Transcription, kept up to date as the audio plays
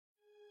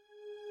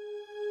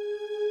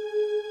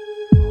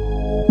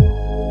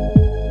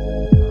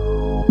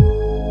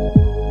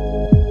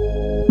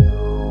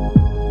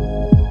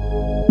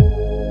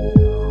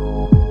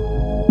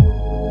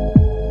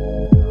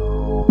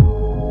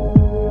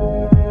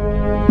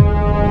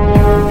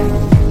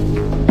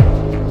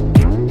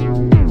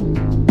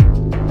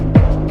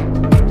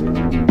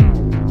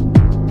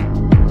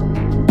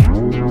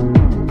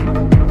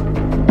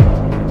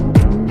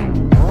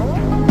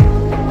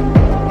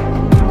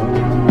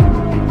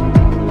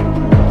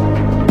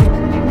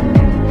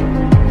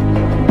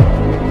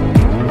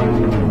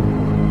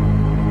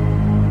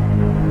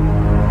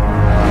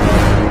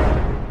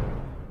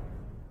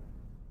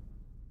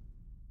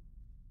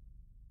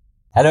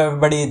Hello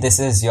everybody, this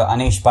is your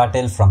Anish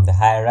Patil from the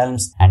Higher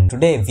Realms, and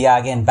today we are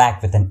again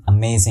back with an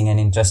amazing and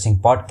interesting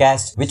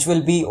podcast which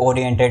will be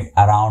oriented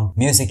around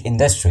music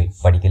industry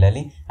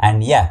particularly.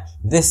 And yeah,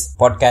 this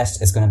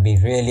podcast is going to be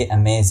really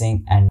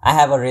amazing, and I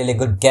have a really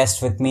good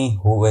guest with me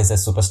who is a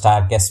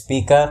superstar guest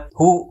speaker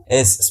who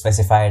is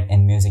specified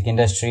in music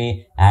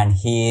industry, and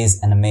he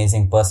is an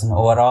amazing person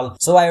overall.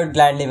 So I would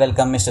gladly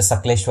welcome Mr.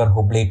 Sakleshwar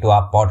Hubli to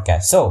our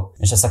podcast. So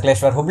Mr.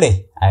 Sakleshwar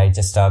Hubli, I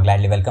just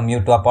gladly welcome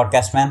you to our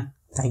podcast, man.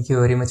 Thank you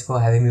very much for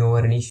having me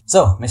over, Anish.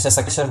 So, Mr.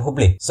 Sakleshwar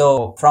Hubli,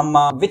 so from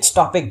which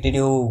topic did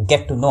you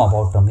get to know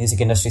about the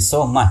music industry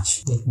so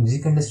much? The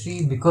music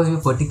industry, because we're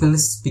particularly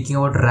speaking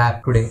about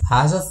rap today.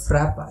 As of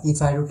rap,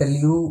 if I had to tell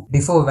you,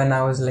 before when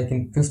I was like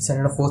in 5th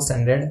standard or 4th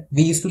standard,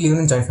 we used to live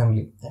in a joint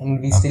family, and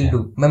we still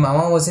do. My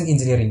mama was in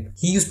engineering.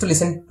 He used to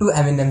listen to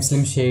Eminem,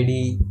 Slim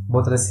Shady,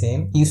 both are the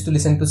same. He used to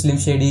listen to Slim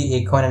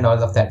Shady, Akon and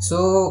all of that.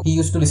 So, he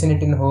used to listen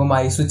it in home.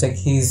 I used to check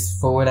his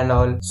phone and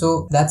all.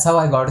 So, that's how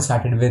I got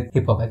started with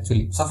hip-hop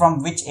actually. So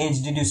from which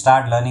age did you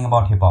start learning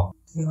about hip-hop?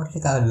 Not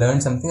like I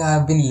learned something. I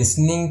have been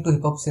listening to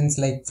hip-hop since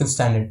like 5th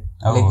standard.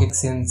 Like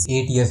it's since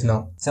 8 years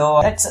now. So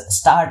let's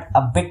start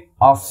a bit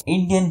of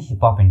Indian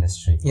hip-hop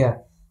industry. Yeah.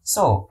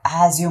 So,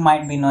 as you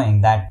might be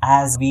knowing that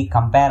as we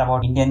compare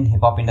about Indian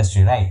hip-hop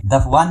industry, right?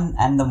 The one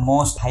and the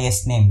most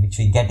highest name which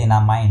we get in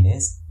our mind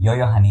is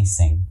Yo-Yo Honey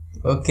Singh.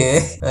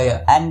 Okay.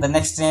 Yeah. And the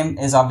next name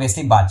is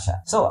obviously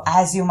Badshah. So,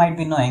 as you might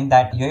be knowing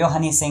that Yo-Yo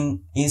Honey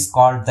Singh is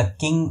called the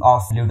king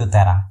of Bluetooth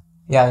era.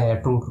 Yeah,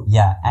 true.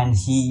 Yeah, and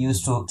he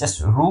used to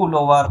just rule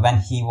over when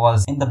he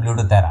was in the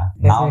Bluetooth era.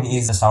 Definitely. Now he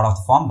is just out of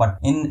the form, but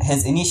in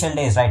his initial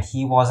days, right,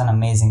 he was an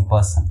amazing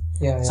person.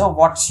 Yeah. So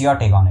what's your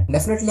take on it?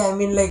 Definitely, I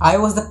mean, like, I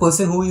was the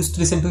person who used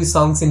to listen to his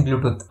songs in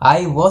Bluetooth.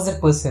 I was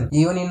that person.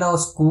 Even in our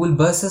school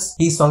buses,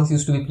 his songs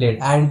used to be played,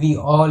 and we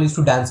all used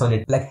to dance on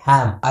it. Like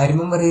Ham. I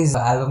remember his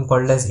album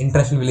called as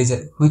International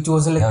Villager, which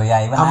was like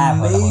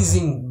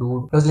amazing,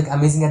 dude. It was like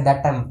amazing at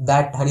that time.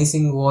 That Honey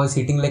Singh was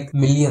hitting like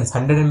millions,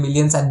 hundreds of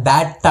millions at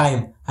that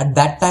time. At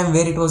that time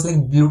where it was like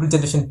Bluetooth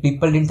generation,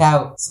 people didn't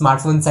have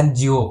smartphones and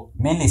Jio.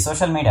 Mainly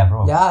social media,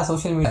 bro. Yeah,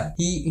 social media.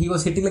 He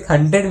was hitting like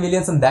 100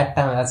 millions on that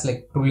time. That's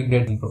like truly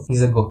great, bro.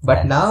 He's a go.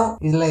 But now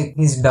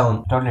he's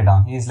down. Totally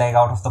down. He's like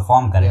out of the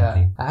form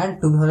currently. Yeah.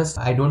 And to be honest,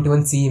 I don't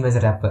even see him as a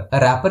rapper. A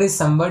rapper is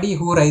somebody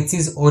who writes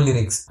his own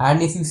lyrics.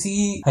 And if you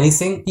see Honey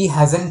Singh, he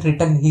hasn't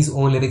written his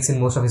own lyrics in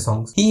most of his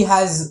songs. He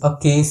has a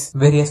case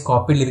where he has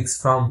copied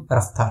lyrics from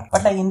Raftaar.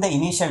 But like in the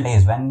initial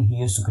days when he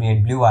used to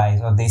create Blue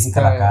Eyes or Desi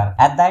Kalakaar,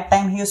 at that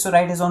time he used to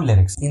write his own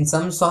lyrics. In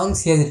some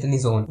songs, he has written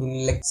his own.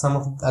 In like some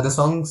of the other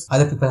songs,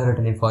 other people have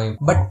written it for him.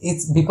 But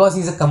it's because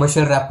he's a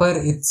commercial rapper,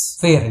 it's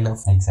fair enough.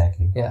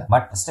 Exactly. Yeah.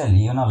 But still,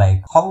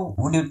 like, how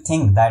would you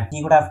think that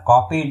he could have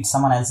copied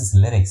someone else's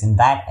lyrics in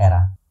that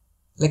era?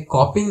 Like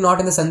copying, not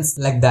in the sense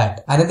like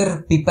that.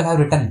 Another people have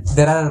written.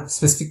 There are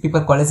specific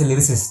people called as a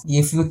lyricist.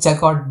 If you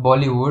check out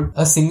Bollywood,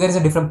 a singer is a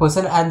different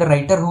person and the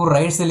writer who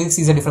writes the lyrics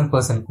is a different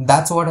person.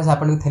 That's what has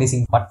happened with Honey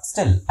Singh. But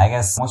still, I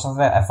guess most of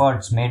the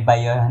efforts made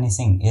by Honey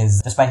Singh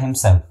is just by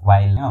himself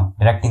while,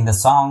 directing the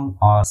song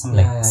or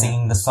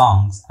singing the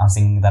songs or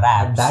singing the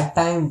raps. At that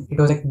time, it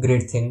was like a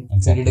great thing.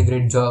 Exactly. He did a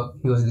great job.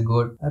 He was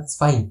good. That's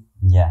fine.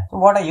 Yeah. So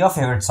what are your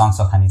favorite songs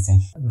of Honey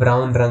Singh?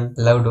 Brown Run,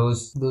 Love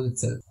Dose, those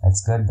itself.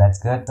 That's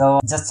good.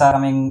 So just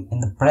coming in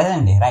the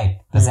present day, right?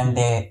 Present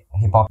day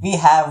hip hop. We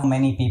have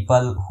many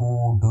people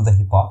who do the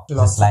hip hop.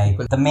 Just like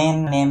people. The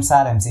main names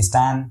are MC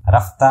Stan,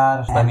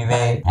 Raftaar,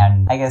 Emiway,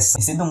 and I guess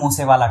Sidhu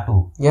Moosewala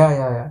too.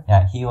 Yeah.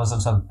 Yeah, he was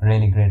also a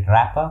really great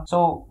rapper.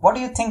 So what do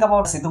you think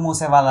about Sidhu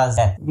Moosewala's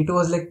death? It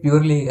was like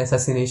purely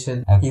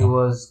assassination. Okay. He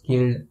was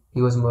killed.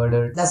 He was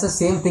murdered. That's the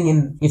same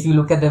thing if you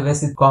look at the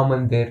West, it's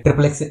common there.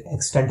 Triple X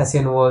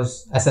Tentacion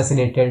was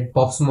assassinated.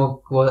 Pop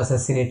Smoke was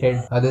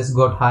assassinated. Others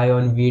got high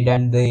on weed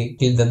and they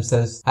killed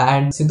themselves.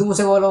 And Sidhu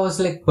Moosewala was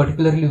like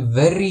particularly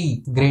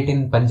very great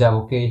in Punjab,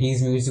 okay?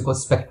 His music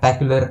was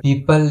spectacular.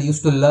 People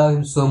used to love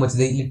him so much.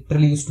 They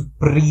literally used to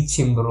preach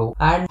him, bro.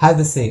 And have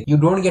to say, you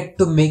don't get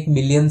to make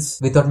millions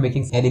without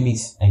making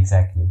enemies.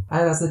 Exactly.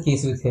 And that's the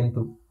case with him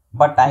too.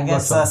 But I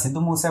guess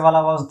Sidhu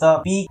Moosewala was the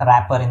peak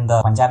rapper in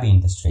the Punjabi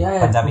industry,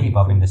 Punjabi hip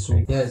hop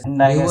industry. Yes,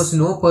 and there was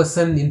no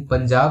person in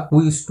Punjab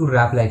who used to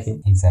rap like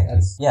him.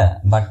 Exactly. Yeah,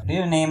 but do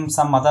you name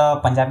some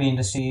other Punjabi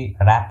industry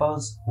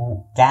rappers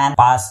who can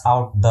pass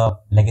out the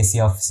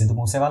legacy of Sidhu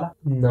Moosewala?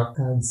 No,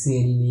 can't say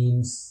any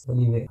names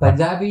anyway.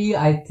 Punjabi,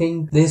 I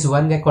think there's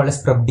one guy called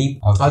as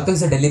Prabdeep. Okay. Although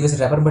he's a Delhi-based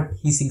rapper, but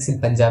he sings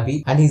in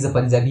Punjabi and he's a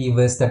Punjabi, he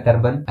wears the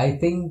turban. I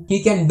think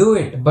he can do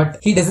it, but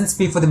he doesn't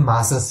speak for the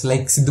masses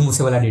like Sidhu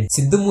Moosewala did.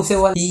 Sidhu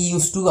Moosewala, he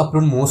used to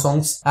upload more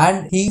songs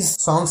and his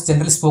songs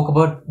generally spoke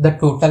about the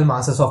total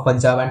masses of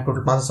Punjab and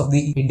total masses of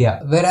the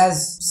India.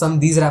 Whereas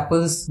these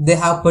rappers, they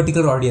have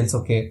particular audience,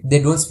 okay? They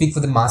don't speak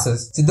for the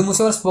masses. Sidhu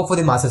Moosewala spoke for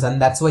the masses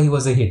and that's why he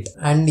was a hit.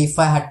 And if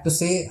I had to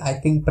say, I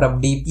think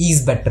Prabdeep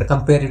is better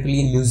comparatively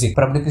in music.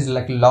 Prabdeep is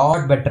like a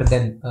lot better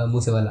than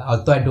Moosewala.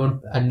 Although I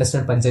don't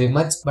understand Punjabi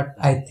much, but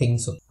I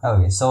think so.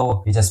 Okay,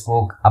 so we just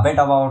spoke a bit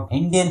about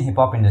Indian hip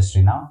hop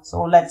industry now.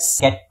 So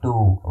let's get to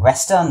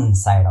Western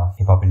side of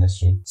hip hop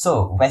industry.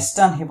 So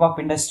Western hip hop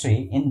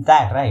industry, in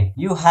that, right,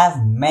 you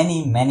have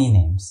many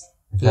names.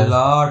 A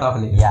lot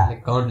of names, Yeah.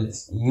 like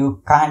countless.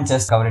 You can't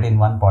just cover it in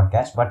one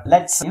podcast, but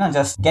let's,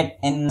 just get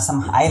in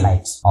some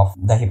highlights of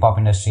the hip hop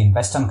industry in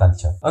Western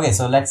culture. Okay,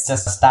 so let's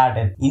just start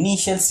at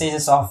initial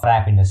stages of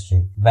rap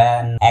industry.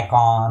 When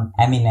Akon,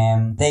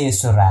 Eminem, they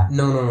used to rap.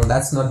 No,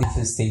 that's not the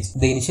initial stage.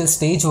 The initial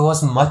stage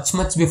was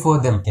much before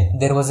them. Okay.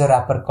 There was a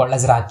rapper called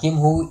as Rakim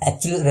who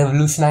actually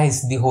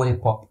revolutionized the whole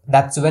hip hop.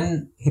 That's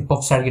when hip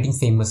hop started getting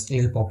famous,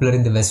 really popular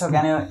in the West. So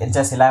can you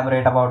just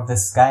elaborate about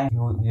this guy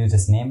you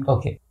just named?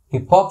 Okay.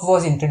 Hip hop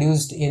was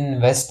introduced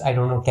in West, I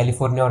don't know,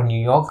 California or New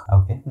York.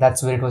 Okay.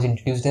 That's where it was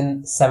introduced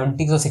in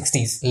 70s or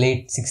 60s,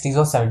 late 60s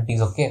or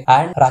 70s, okay.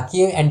 And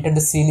Rakim entered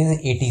the scene in the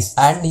 80s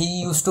and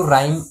he used to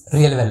rhyme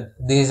real well.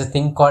 There is a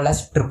thing called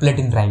as triplet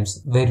in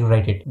rhymes, where you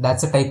write it.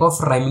 That's a type of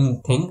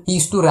rhyming thing. He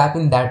used to rap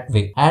in that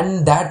way.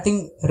 And that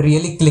thing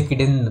really clicked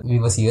in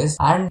viewers' ears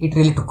and it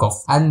really took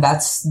off. And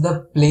that's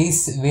the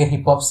place where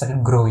hip hop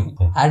started growing.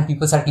 Okay. And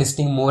people started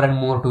listening more and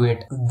more to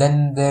it.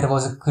 Then there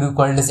was a crew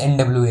called as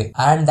NWA.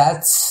 And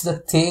that's the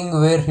thing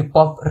where hip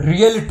hop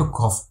really took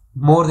off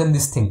more than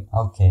this thing.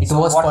 Okay. It So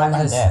was what called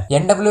happened as there?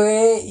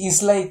 NWA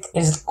is like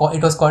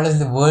it was called as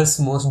the world's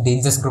most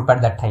dangerous group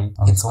at that time.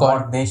 Okay, It's so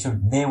called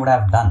what they would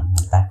have done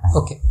at that time.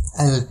 okay.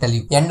 I'll tell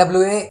you.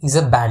 NWA is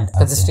a band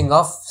consisting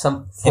of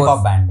some Hip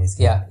hop band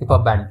basically. Yeah, hip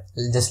hop band.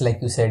 Just like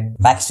you said.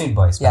 Backstreet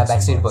Boys. Yeah,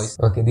 Backstreet Boys.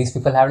 Okay, these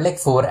people have like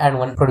 4 and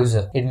 1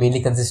 producer. It mainly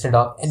consisted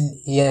of, and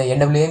yeah,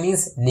 NWA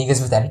means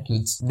niggas with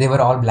attitudes. They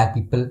were all black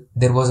people.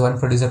 There was one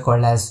producer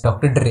called as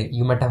Dr. Dre.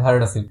 You might have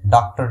heard of him.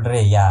 Dr.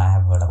 Dre, yeah, I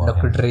have heard about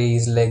Dr. him. Dre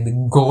is like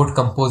the GOAT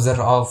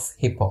composer of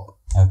hip hop.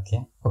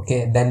 Okay.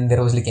 Then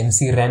there was like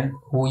MC Ren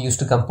who used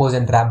to compose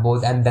and rap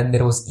both, and then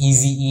there was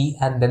Eazy-E,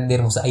 and then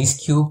there was Ice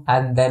Cube,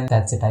 and then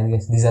that's it. I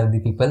guess these are the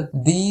people.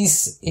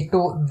 This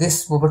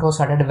movement was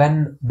started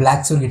when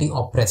blacks were getting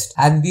oppressed,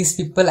 and these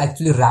people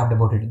actually rapped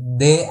about it.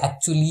 They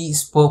actually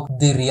spoke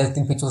the real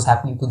thing which was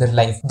happening to their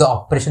life, the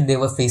oppression they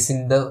were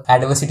facing, the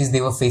adversities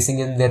they were facing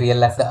in their real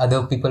life, the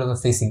other people were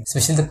facing,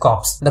 especially the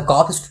cops. The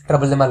cops used to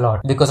trouble them a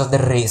lot because of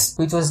their race,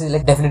 which was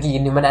like definitely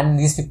inhuman, and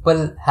these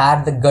people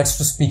had the guts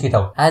to speak it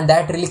out, and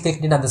that really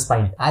clicked in at the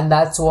spine, and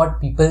that's what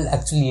people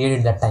actually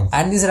hated that time.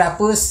 And these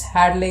rappers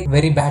had like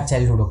very bad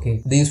childhood.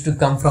 Okay, they used to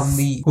come from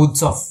the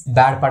hoods of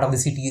bad part of the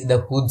city, the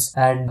hoods,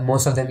 and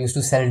most of them used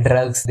to sell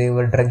drugs. They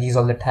were druggies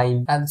all the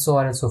time, and so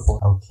on and so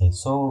forth. Okay,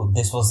 so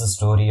this was the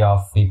story of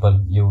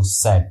people you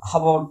said. How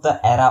about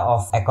the era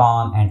of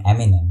Akon and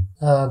Eminem?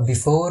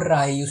 Before,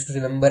 I used to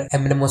remember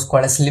Eminem was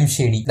called as Slim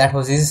Shady. That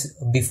was his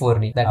before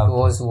name. That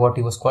was what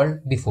he was called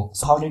before.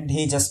 So how did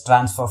he just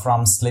transfer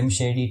from Slim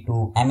Shady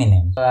to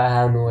Eminem? I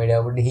have no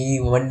idea, but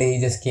one day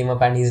he just came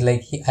up and he's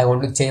like, I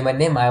want to change my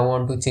name. I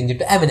want to change it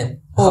to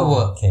Eminem.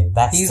 Okay,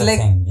 that's he's the like,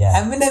 thing.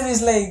 Yeah, Eminem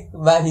is like,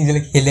 man, he's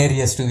like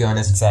hilarious, to be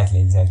honest.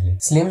 exactly.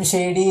 Slim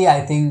Shady,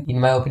 I think, in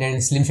my opinion,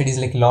 Slim Shady is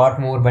like a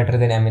lot more better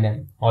than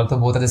Eminem. Although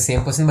both are the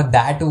same person, but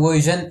that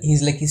version,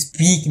 he's like his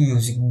peak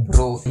music,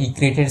 bro. He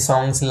created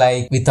songs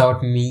like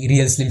Without Me,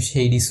 Real Slim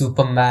Shady,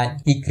 Superman.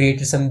 He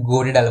created some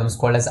goated albums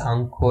called as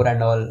Encore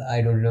and all.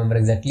 I don't remember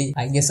exactly.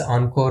 I guess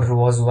Encore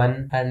was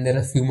one, and there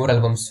are a few more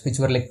albums which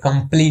were like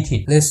complete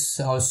hit. This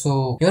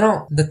also,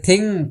 the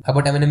thing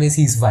about Eminem is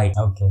he's white.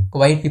 Okay.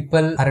 White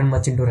people aren't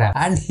much into rap,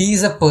 and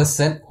he's a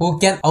person who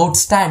can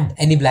outstand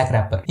any black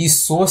rapper.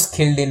 He's so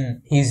skilled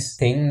in his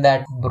thing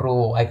that,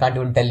 bro, I can't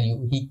even tell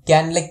you. He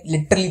can like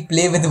literally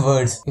play with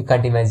words. You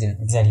can't imagine.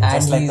 Exactly. And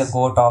Just like the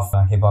goat of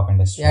hip hop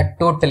industry. Yeah,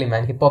 totally,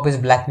 man. Hip hop is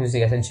black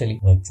music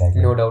essentially.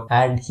 Exactly. No doubt.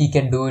 And he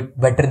can do it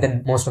better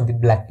than most of the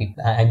black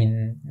people. I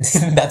mean,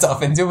 that's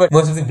offensive, but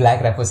most of the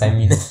black rappers, I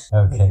mean.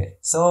 Okay.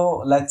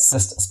 So let's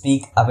just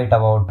speak a bit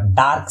about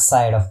dark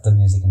side of the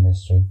music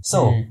industry.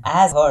 So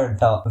as heard,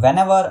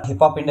 whenever hip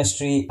hop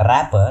industry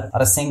rapper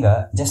or a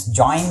singer just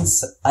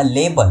joins a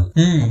label,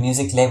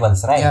 music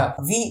labels, right? Yeah.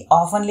 We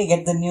oftenly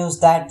get the news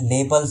that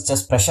labels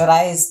just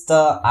pressurize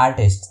the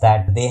artist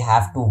that they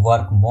have to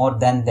work more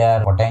than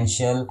their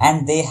potential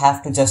and they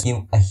have to just give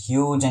a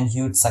huge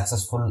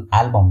successful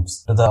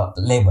albums to the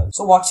label.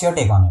 So what's your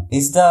take on it?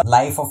 Is the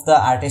life of the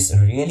artist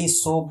really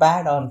so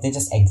bad or they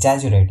just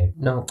exaggerate it?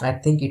 No, I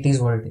think it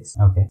is what it is.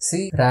 Okay.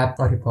 See, rap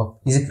or hip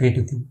hop is a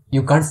creative thing.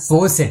 You can't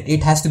force it.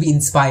 It has to be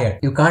inspired.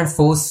 You can't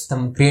force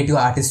some creative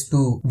artist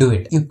to do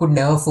it. You could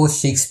never force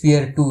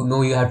Shakespeare to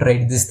know you have to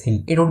write this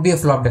thing. It would be a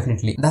flop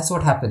definitely. That's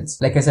what happens.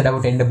 Like I said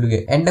about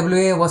NWA.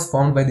 NWA was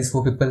formed by these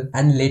 4 people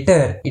and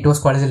later it was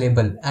called as a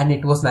label and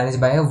it was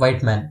managed by a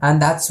white man.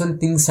 And that's when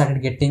things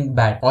started getting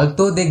bad.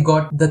 Although they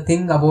got the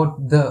thing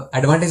about the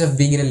advantage of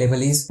being in a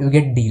label is you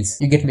get deals.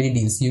 You get many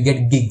deals. You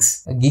get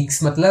gigs.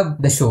 Gigs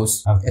matlab the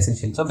shows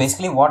essentially. So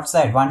basically what's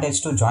the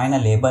advantage to join a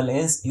label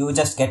is you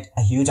just get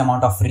a huge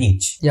amount of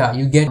reach. Yeah,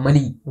 you get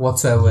money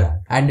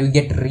whatsoever and you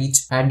get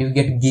reach and you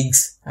get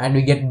gigs and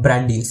you get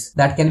brand deals.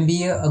 That can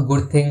be a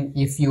good thing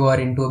if you are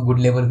into a good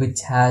label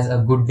which has a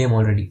good name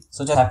already.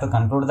 So just have to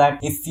conclude that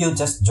if you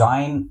just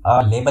join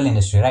a label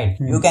industry, right,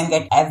 you can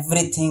get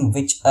everything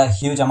which a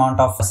huge amount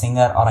of a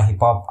singer or a hip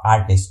hop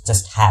artist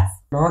just have.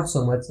 Not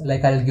so much.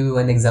 Like I'll give you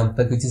one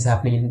example which is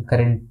happening in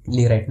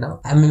currently right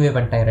now. MMA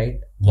Bantai, right?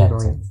 Yeah, You know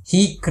him.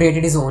 He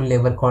created his own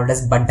label called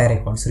as Bantai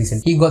Records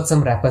recently. He got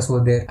some rappers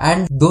over there,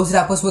 and those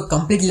rappers were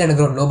completely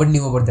underground. Nobody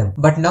knew about them.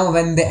 But now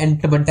when they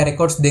enter Bantai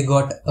Records, they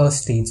got a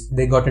stage,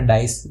 they got a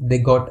dice, they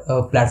got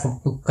a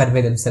platform to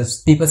convey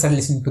themselves. People started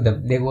listening to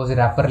them. There was a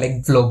rapper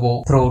like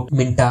Flobo, Throat,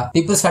 Minta.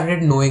 People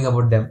started knowing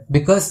about them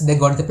because they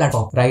got the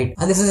platform, right?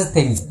 And this is the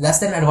thing.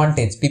 That's an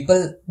advantage.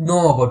 People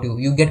know about you.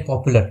 You get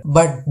popular.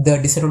 But the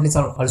disadvantages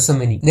are also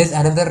many. There's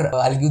another,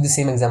 I'll give the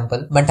same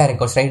example. Bantai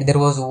Records, right? There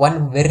was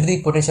one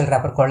very potential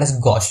rapper called as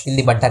Gosh in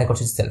the Bantai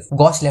Records itself.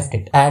 Gosh left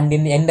it. And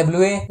in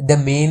NWA, the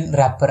main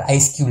rapper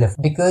Ice Cube left.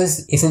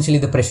 Because essentially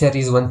the pressure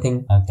is one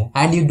thing. Okay.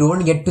 And you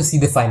don't get to see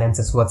the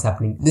finances, what's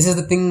happening. This is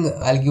the thing,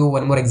 I'll give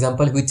one more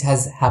example which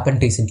has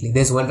happened recently.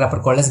 There's one rapper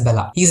called as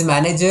Bella. His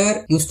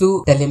manager used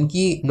to tell him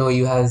ki, no,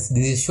 you have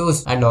these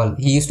shows and all.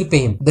 He used to pay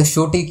him. The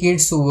show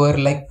tickets were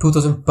like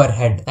 2,000 per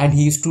head. And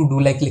he used to do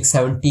like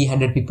 70,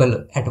 100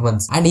 people at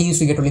once. And he used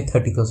to get only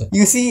 30,000.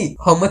 You see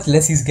how much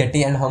less he's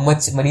getting and how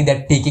much money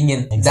they're taking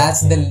in. Exactly.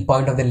 That's the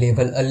point of the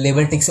label. A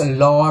label takes a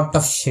lot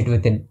of shit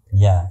within.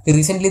 Yeah.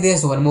 Recently,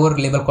 there's one more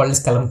label called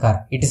as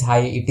Kalamkar. It is high.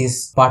 It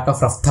is part of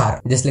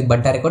Raftar. Just like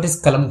Bantai Record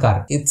is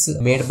Kalamkar. It's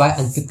made by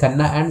Ankit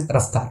Khanna and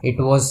Raftar. It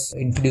was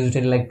introduced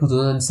in like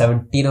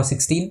 2017 or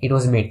 16. It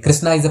was made.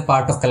 Krishna is a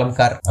part of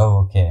Kalamkar.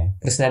 Oh, okay.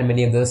 Krishna and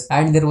many others.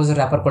 And there was a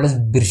rapper called as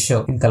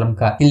Birsha in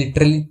Kalamkar. He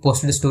literally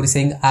posted a story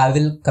saying, I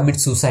will commit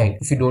suicide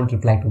if you don't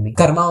reply to me.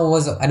 Karma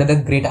was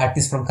another great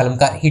artist from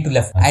Kalamkar. He too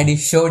left. And he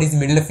showed his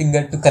middle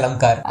finger to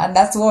Kalamkar. And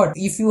that's what.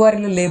 If you are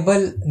in a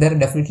label, there are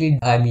definitely,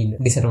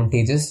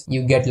 disadvantages.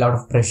 You get a lot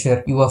of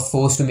pressure. You are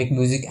forced to make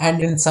music.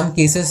 And in some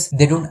cases,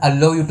 they don't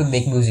allow you to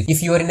make music.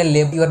 If you are in a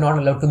label, you are not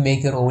allowed to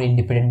make your own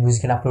independent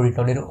music and upload it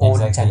on your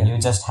own channel. You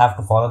just have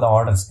to follow the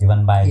orders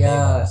given by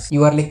labels.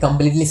 You are like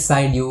completely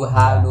signed. You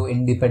have no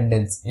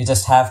independence. You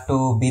just have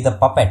to be the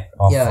puppet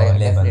of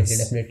labels.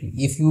 Definitely.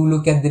 If you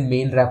look at the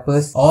main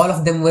rappers, all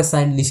of them were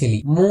signed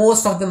initially.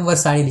 Most of them were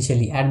signed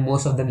initially, and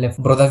most of them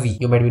left. Brodavi,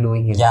 you might be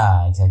knowing him.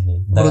 Yeah,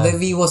 exactly.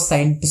 Brodavi was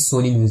signed to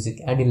Sony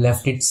Music, and he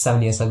left it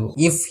 7 years ago.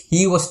 If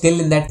he was still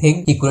in that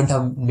thing, he couldn't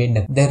have made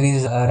nothing. There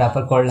is a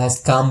rapper called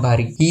as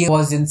Kambhari. He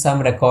was in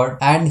some record,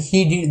 and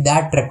he did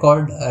that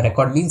record.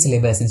 Record means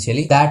label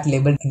essentially. That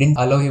label didn't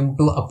allow him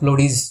to upload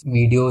his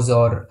videos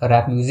or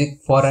rap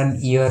music for an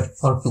year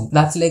or two.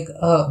 That's like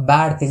a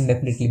bad thing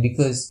definitely,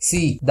 because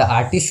see, the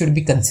artist should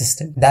be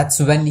consistent. That's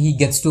when he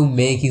gets to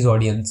make his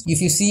audience.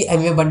 If you see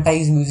MMA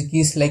Bantai's music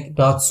is like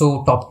not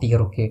so top tier,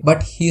 okay,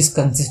 but he's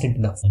consistent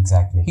enough.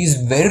 Exactly.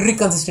 He's very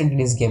consistent in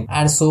his game.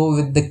 And so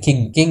with the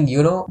King,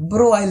 you know,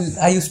 bro,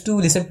 I used to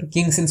listen to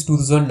King since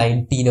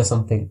 2019 or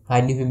something.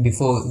 I knew him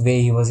before where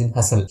he was in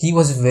Hustle. He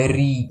was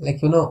very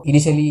like, you know,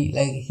 initially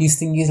like his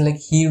thing is like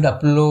he would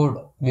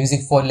upload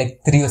music for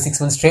like 3 or 6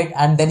 months straight,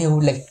 and then he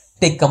would like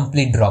take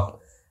complete drop.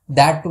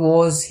 That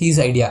was his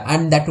idea,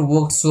 and that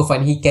worked so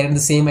fine. He carried the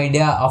same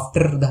idea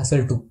after the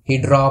Hustle too. He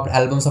dropped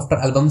albums after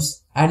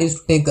albums, and he used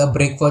to take a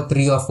break for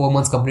 3 or 4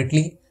 months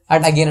completely,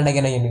 and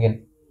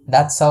again.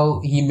 That's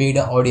how he made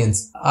an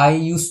audience. I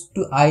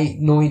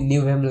knew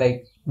him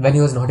like when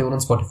he was not even on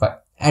Spotify.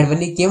 And when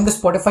he came to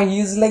Spotify,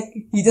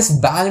 he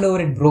just banged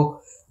over it, bro.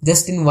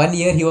 Just in 1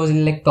 year, he was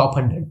in like top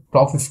 100,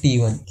 top 50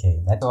 even. Okay,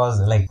 that was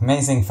like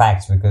amazing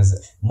facts, because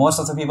most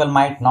of the people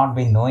might not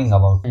be knowing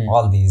about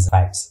all these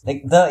facts.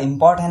 Like the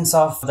importance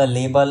of the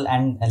label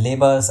and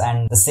labels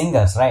and the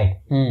singers, right?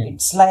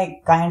 It's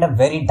like kind of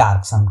very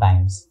dark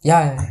sometimes.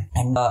 Yeah.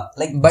 And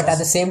but at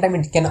the same time,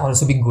 it can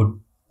also be good.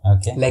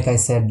 Okay. Like I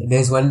said,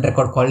 there's one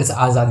record called as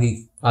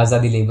Azadi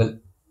label.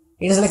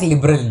 It is like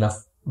liberal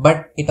enough,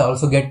 but it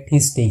also get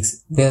his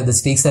stakes. The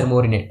stakes are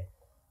more in it.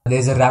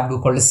 There's a rap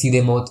dude called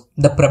Seedhe Maut.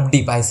 The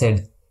Prabdeep, I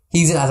said.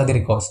 He's in Azadi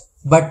Records.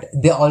 But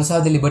they also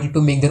have the liberty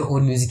to make their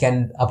own music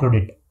and upload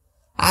it.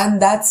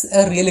 And that's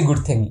a really good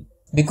thing.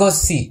 Because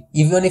see,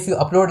 even if you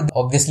upload,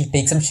 obviously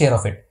take some share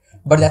of it.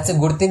 But that's a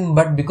good thing,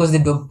 but because they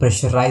don't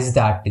pressurize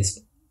the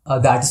artist.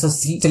 The artist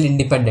is still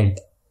independent.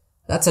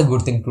 That's a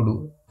good thing to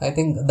do. I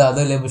think the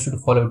other labels should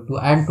follow it too.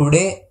 And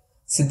today,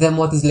 Seedhe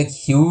Maut is like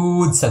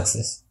huge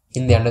success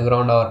in the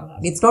underground, or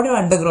it's not even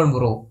underground,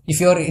 bro. If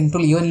you're into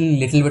even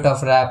little bit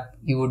of rap,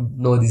 you would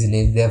know these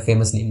names. They are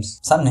famous names.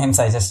 Some names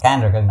I just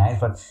can't recognize,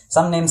 but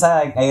some names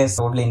are, I guess,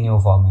 totally new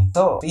for me.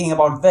 So, speaking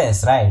about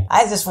this, right,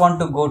 I just want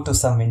to go to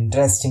some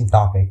interesting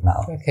topic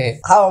now. Okay.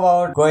 How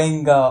about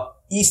going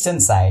eastern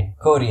side,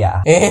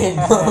 Korea? Hey,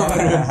 no,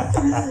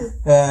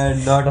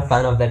 not a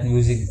fan of that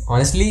music.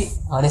 Honestly,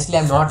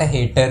 I'm not a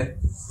hater,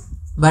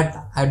 but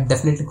I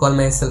definitely call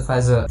myself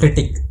as a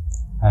critic.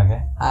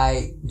 Okay.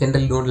 I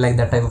generally don't like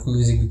that type of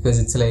music because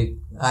it's like,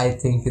 I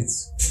think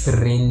it's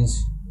cringe,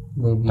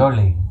 maybe.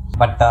 Totally.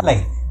 But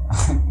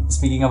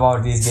speaking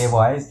about these gay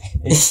boys,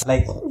 it's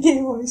like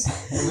Gay boys.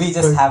 we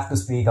just have to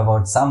speak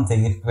about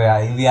something if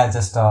we are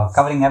just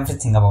covering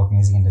everything about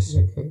music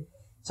industry. Okay.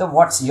 So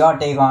what's your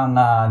take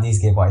on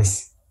these gay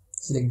boys?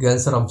 It's like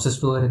girls are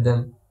obsessed over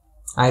them.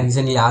 I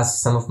recently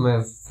asked some of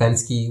my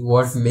friends,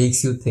 what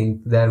makes you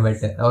think they're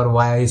better, or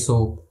why are you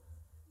so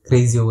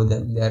crazy over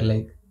them. They are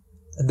like,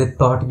 they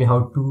taught me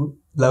how to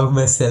love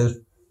myself.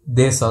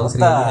 Their songs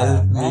What really the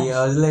helped me. man?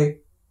 I was like,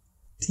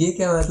 ठीक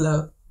है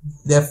मतलब,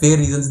 they have fair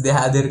reasons, they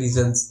have their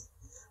reasons.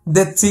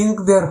 They think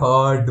they're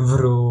hot,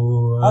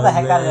 bro. How the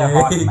heck are they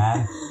hot,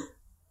 man?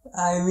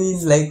 I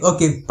mean, like,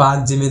 okay,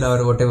 Park Jimin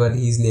or whatever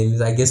his name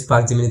is. I guess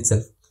Park Jimin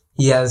itself.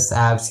 He has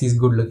abs, he's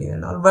good looking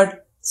and all.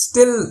 But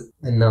still,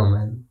 no,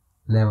 man.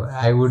 Never.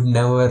 I would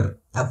never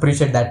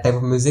appreciate that type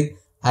of music.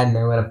 I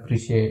never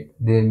appreciate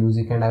their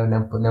music and I would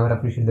never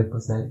appreciate their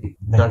personality.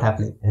 Not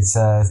happening. It's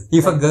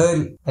If a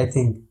girl, I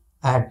think,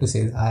 I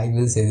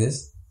will say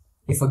this.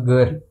 If a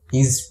girl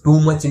is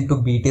too much into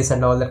BTS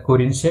and all that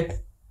Korean shit,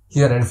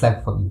 she's a red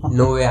flag for me.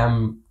 No way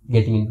I'm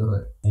getting into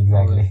her.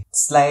 exactly.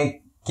 It's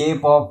like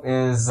K-pop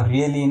is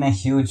really in a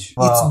huge.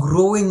 It's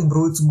growing,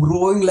 bro. It's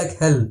growing like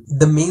hell.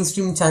 The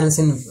mainstream channels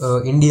in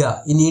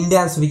India,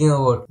 I'm speaking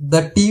about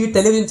the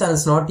television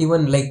channels, not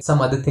even like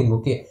some other thing,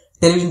 okay?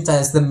 Television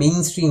channels, the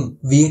mainstream,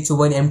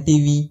 VH1,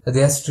 MTV,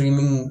 they are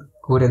streaming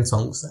Korean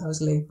songs. I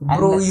was like,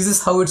 bro, is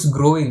this how it's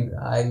growing?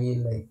 I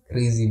mean, like,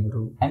 crazy,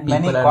 bro. And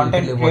many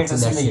content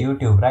creators in the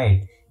YouTube,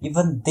 right?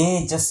 Even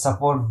they just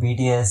support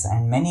BTS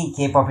and many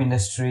K-pop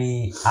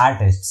industry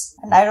artists.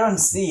 And I don't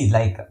see,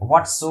 like,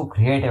 what's so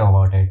creative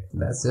about it.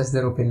 That's just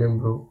their opinion,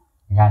 bro.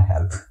 You can't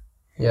help.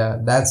 Yeah,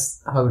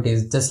 that's how it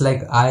is. Just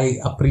like I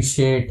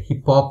appreciate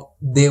hip hop,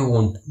 they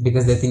won't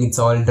because they think it's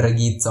all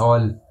druggy, it's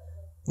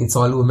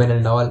all women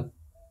and all.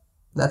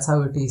 That's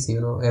how it is, you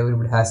know.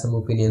 Everybody has some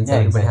opinions,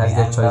 everybody has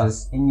their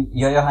choices. In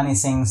Yo-Yo Honey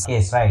Singh's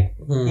case, right?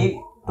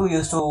 He too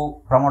used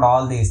to promote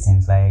all these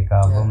things like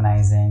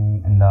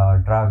womanizing and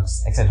the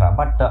drugs, etc.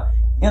 But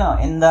you know,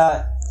 in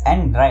the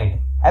end, right?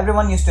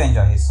 Everyone used to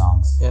enjoy his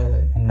songs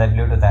in the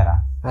Bluetooth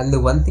era. And the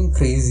one thing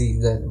crazy,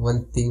 the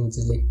one thing which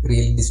is like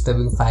really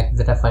disturbing fact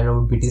that I find out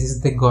about BTS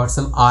is they got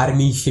some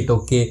army shit,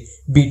 okay?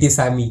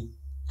 BTS Army.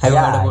 Have you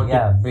heard about it?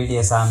 Yeah,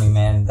 BTS Army,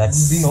 man.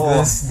 That's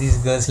these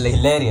girls like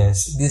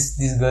hilarious.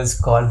 These girls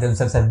call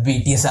themselves as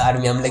BTS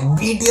Army. I'm like,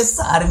 BTS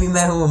Army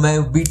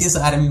मैं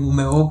BTS Army हूँ,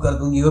 मैं वो कर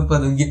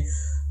दूंगी.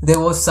 There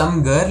was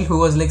some girl who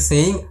was like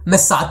saying, मैं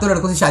 7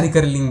 लड़कों से शादी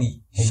कर लूंगी.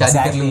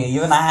 Exactly.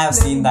 Even I have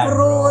seen that,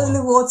 bro.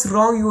 Like, what's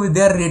wrong?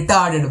 They're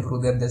retarded, bro.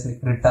 They're just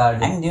like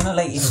retarded. And you know,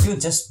 like if you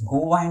just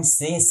go and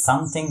say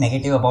something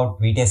negative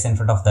about BTS in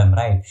front of them,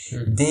 right?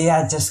 They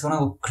are just gonna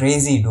go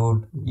crazy,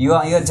 dude.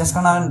 You're just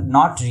gonna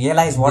not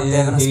realize what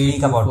they're gonna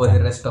speak about for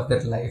the rest of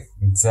their life.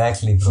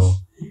 Exactly, bro.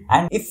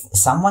 And if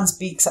someone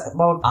speaks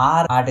about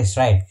our artist,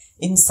 right?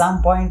 In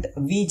some point,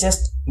 we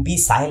just be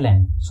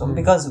silent. So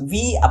because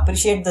we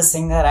appreciate the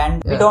singer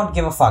and we don't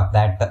give a fuck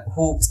that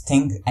who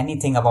think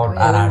anything about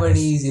our artist.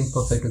 Everybody is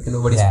imperfect. Okay,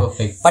 nobody's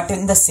perfect. But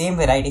in the same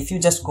way, right? If you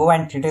just go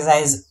and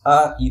criticize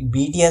a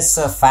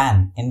BTS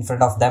fan in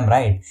front of them,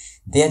 right?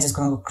 They are just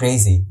gonna go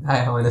crazy.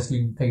 I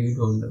honestly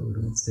don't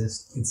know.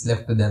 It's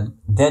left to them.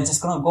 They're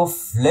just gonna go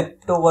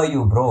flipped over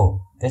you,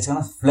 bro. They're just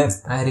gonna flip.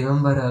 I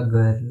remember a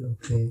girl,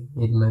 okay,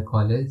 in my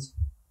college.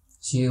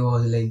 She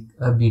was like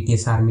a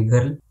BTS Army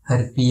girl.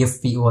 Her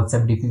PFP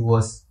WhatsApp DP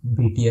was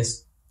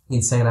BTS.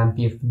 Instagram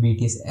PFP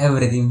BTS.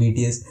 Everything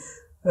BTS.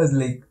 I was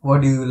like,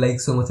 what do you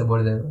like so much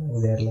about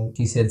them? They're like,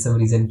 she said some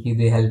reason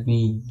they help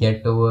me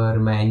get over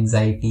my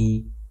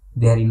anxiety.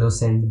 They are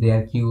innocent, they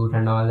are cute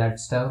and all that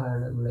stuff.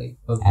 And I'm like,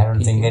 okay. I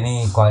don't think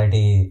any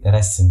quality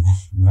rests in them,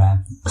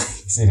 man.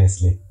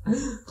 Seriously.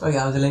 Okay,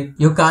 I was like,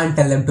 you can't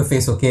tell them to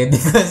face, okay?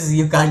 Because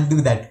you can't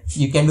do that.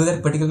 You can do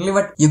that particularly,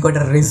 but you got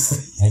a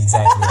risk.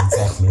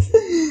 Exactly.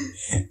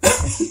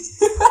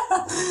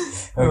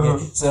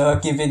 Okay, so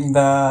keeping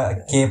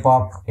the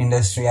K-pop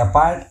industry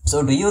apart,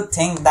 so do you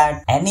think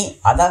that any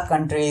other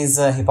country's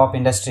hip-hop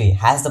industry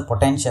has the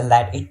potential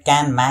that it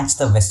can match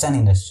the Western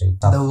industry?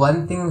 The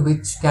one thing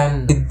which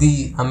can hit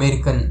the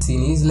American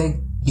scene is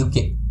like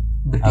UK,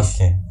 British.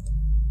 Okay.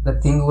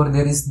 The thing over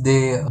there is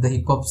the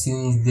hip-hop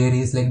scene is there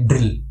is like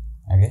drill.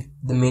 Okay.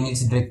 The main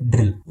is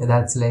drill.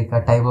 That's like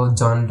a type of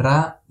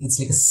genre. It's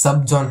like a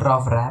sub-genre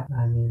of rap.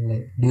 I mean,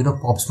 like, do you know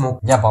Pop Smoke?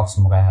 Yeah, Pop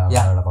Smoke, I have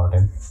heard about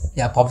him.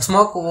 Yeah, Pop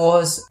Smoke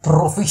was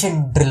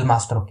proficient drill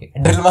master, okay?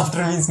 Drill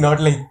master means not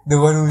like the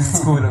one who is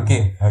in school,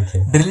 okay?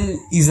 Okay. Drill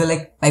is a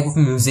like type of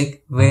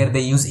music where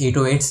they use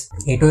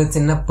 808s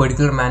in a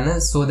particular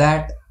manner so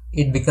that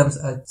it becomes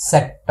a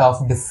set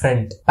of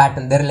different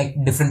patterns. There are like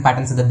different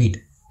patterns in the beat.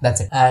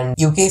 That's it. And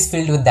UK is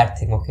filled with that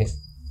thing, okay?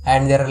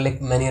 And there are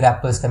like many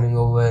rappers coming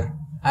over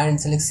and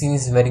it's like scene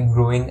is very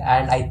growing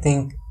and I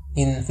think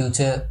in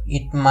future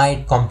it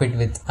might compete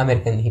with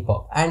American hip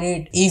hop and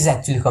it is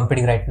actually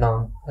competing right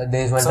now.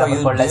 There is one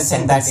rapper called do you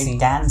think that it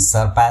can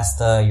surpass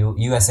the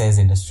USA's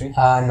industry?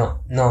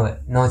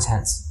 No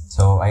chance.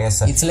 So I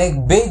guess it's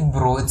like big,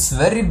 bro. It's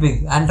very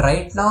big and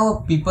right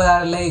now people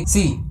are like,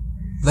 see,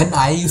 when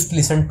I used to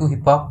listen to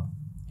hip hop,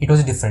 it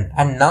was different.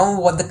 And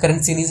now what the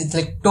current scene is, it's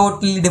like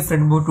totally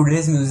different. But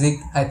today's music,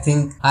 I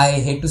think, I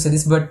hate to say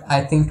this, but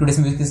I think today's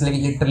music is like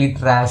literally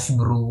trash,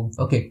 bro.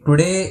 Okay,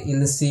 today in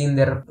the scene,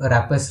 there are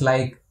rappers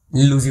like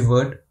Lil Uzi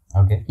Vert,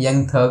 okay,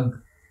 Young Thug,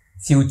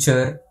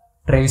 Future,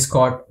 Travis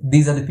Scott.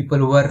 These are the people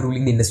who are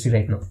ruling the industry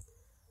right now.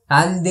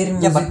 and their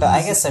music. Yeah, but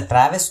I guess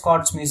Travis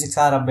Scott's musics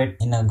are a bit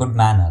in a good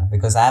manner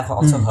because I have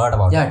also heard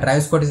about Yeah, it.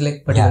 Travis Scott is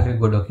like particularly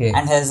good. Okay.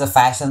 And his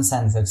fashion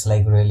sense, it's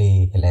like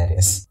really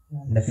hilarious.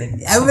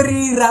 Definitely.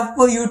 Every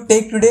rapper you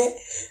take today,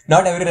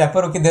 not every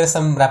rapper, okay, there are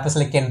some rappers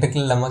like Kendrick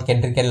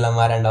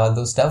Lamar and all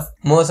those stuff.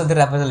 Most of the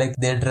rappers are like,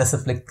 they dress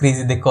up like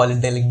crazy, they call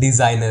it, they're like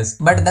designers.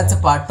 But that's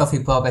a part of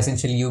hip hop,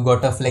 essentially. You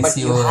gotta flex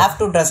But you have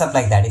to dress up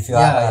like that if you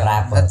are a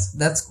rapper.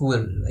 That's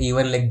cool.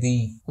 Even like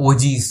the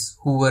OGs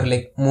who were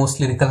like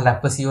most lyrical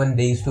rappers, even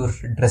they used to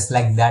dress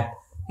like that.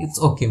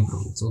 It's okay, bro.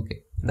 It's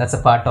okay. That's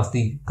a part of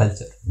the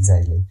culture.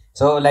 Exactly.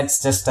 So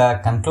let's just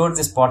conclude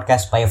this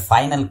podcast by a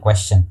final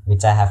question,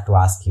 which I have to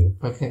ask you.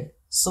 Okay.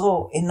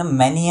 So in the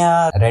many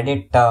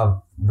Reddit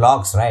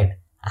blogs, right,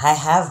 I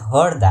have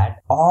heard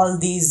that all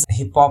these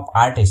hip hop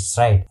artists,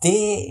 right,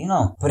 they,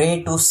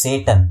 pray to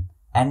Satan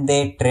and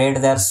they trade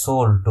their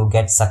soul to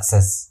get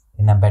success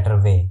in a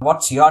better way.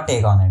 What's your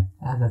take on it?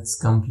 That's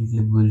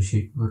completely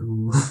bullshit,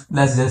 bro.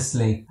 That's just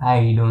like,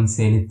 I don't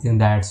say anything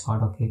that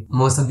sort, okay.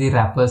 Most of the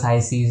rappers I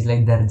see is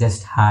like, they're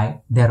just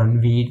high, they're on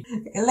weed.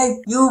 Like,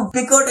 you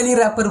pick out any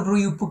rapper,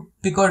 bro,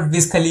 pick out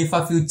Wiz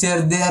Khalifa,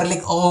 Future, they are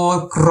like,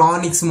 oh,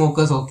 chronic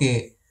smokers,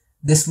 okay.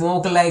 They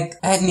smoke like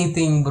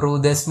anything, bro.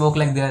 They smoke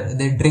like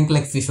they drink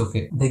like fish,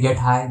 okay. They get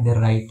high, they're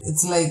right.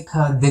 It's like,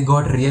 they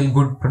got real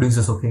good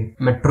producers, okay.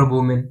 Metro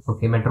Boomin,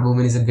 okay. Metro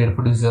Boomin is a great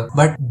producer,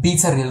 but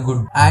beats are real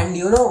good. And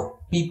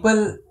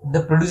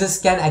the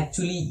producers can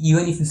actually,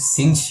 even if you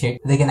sing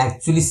shit, they can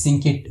actually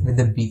sync it with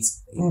the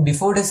beats. In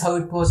before days, how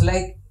it was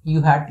like,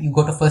 you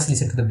got to first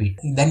listen to the beat.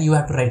 Then you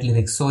have to write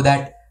lyrics so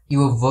that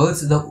your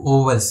words, the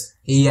vowels,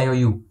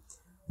 A-I-O-U,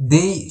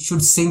 they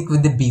should sync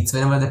with the beats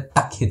whenever the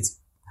tuck hits.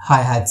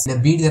 Hi-hats. In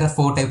a beat, there are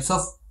 4 types of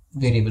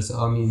variables.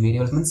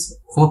 Variables means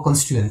 4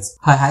 constituents.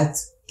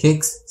 Hi-hats,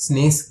 kicks,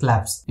 snares,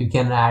 claps. You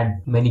can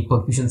add many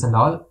percussions and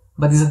all,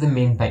 but these are the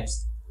main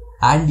types.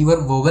 And your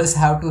vowels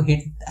have to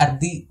hit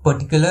at the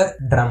particular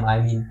drum,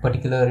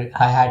 particular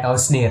hi-hat or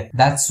snare.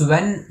 That's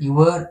when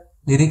your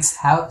lyrics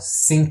have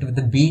synced with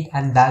the beat,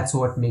 and that's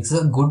what makes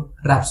a good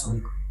rap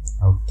song.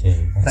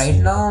 Okay. Right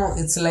now,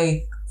 it's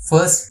like,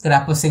 first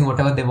rappers sing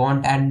whatever they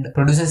want, and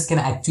producers can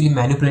actually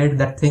manipulate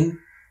that thing,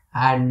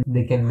 and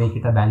they can make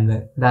it a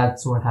banger.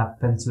 That's what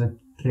happens with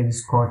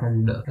Travis Scott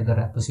and other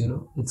rappers,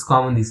 It's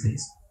common these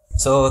days.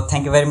 So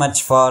thank you very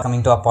much for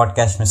coming to our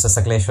podcast, Mr.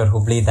 Sakleshwar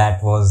Hubli.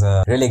 That was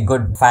really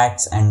good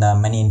facts and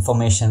many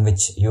information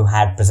which you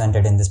had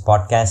presented in this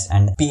podcast,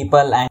 and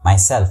people and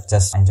myself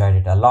just enjoyed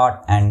it a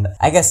lot. And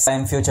I guess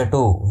in future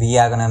too, we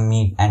are gonna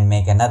meet and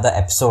make another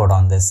episode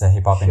on this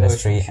hip hop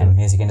industry and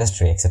music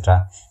industry,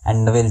 etc.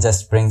 And we'll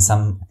just bring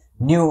some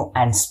new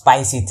and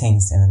spicy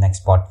things in the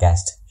next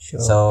podcast.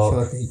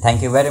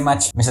 Thank you very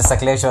much, Mr.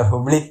 Sakleshwar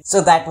Hubli.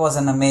 So that was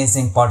an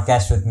amazing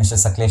podcast with Mr.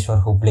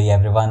 Sakleshwar Hubli,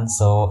 everyone.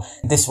 So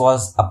this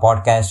was a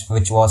podcast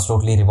which was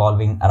totally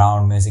revolving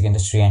around music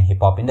industry and hip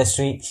hop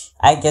industry.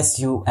 I guess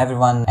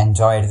everyone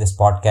enjoyed this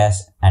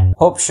podcast, and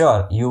hope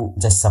you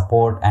just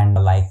support and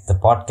like the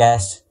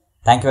podcast.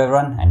 Thank you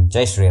everyone, and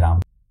Jai Shri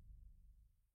Ram.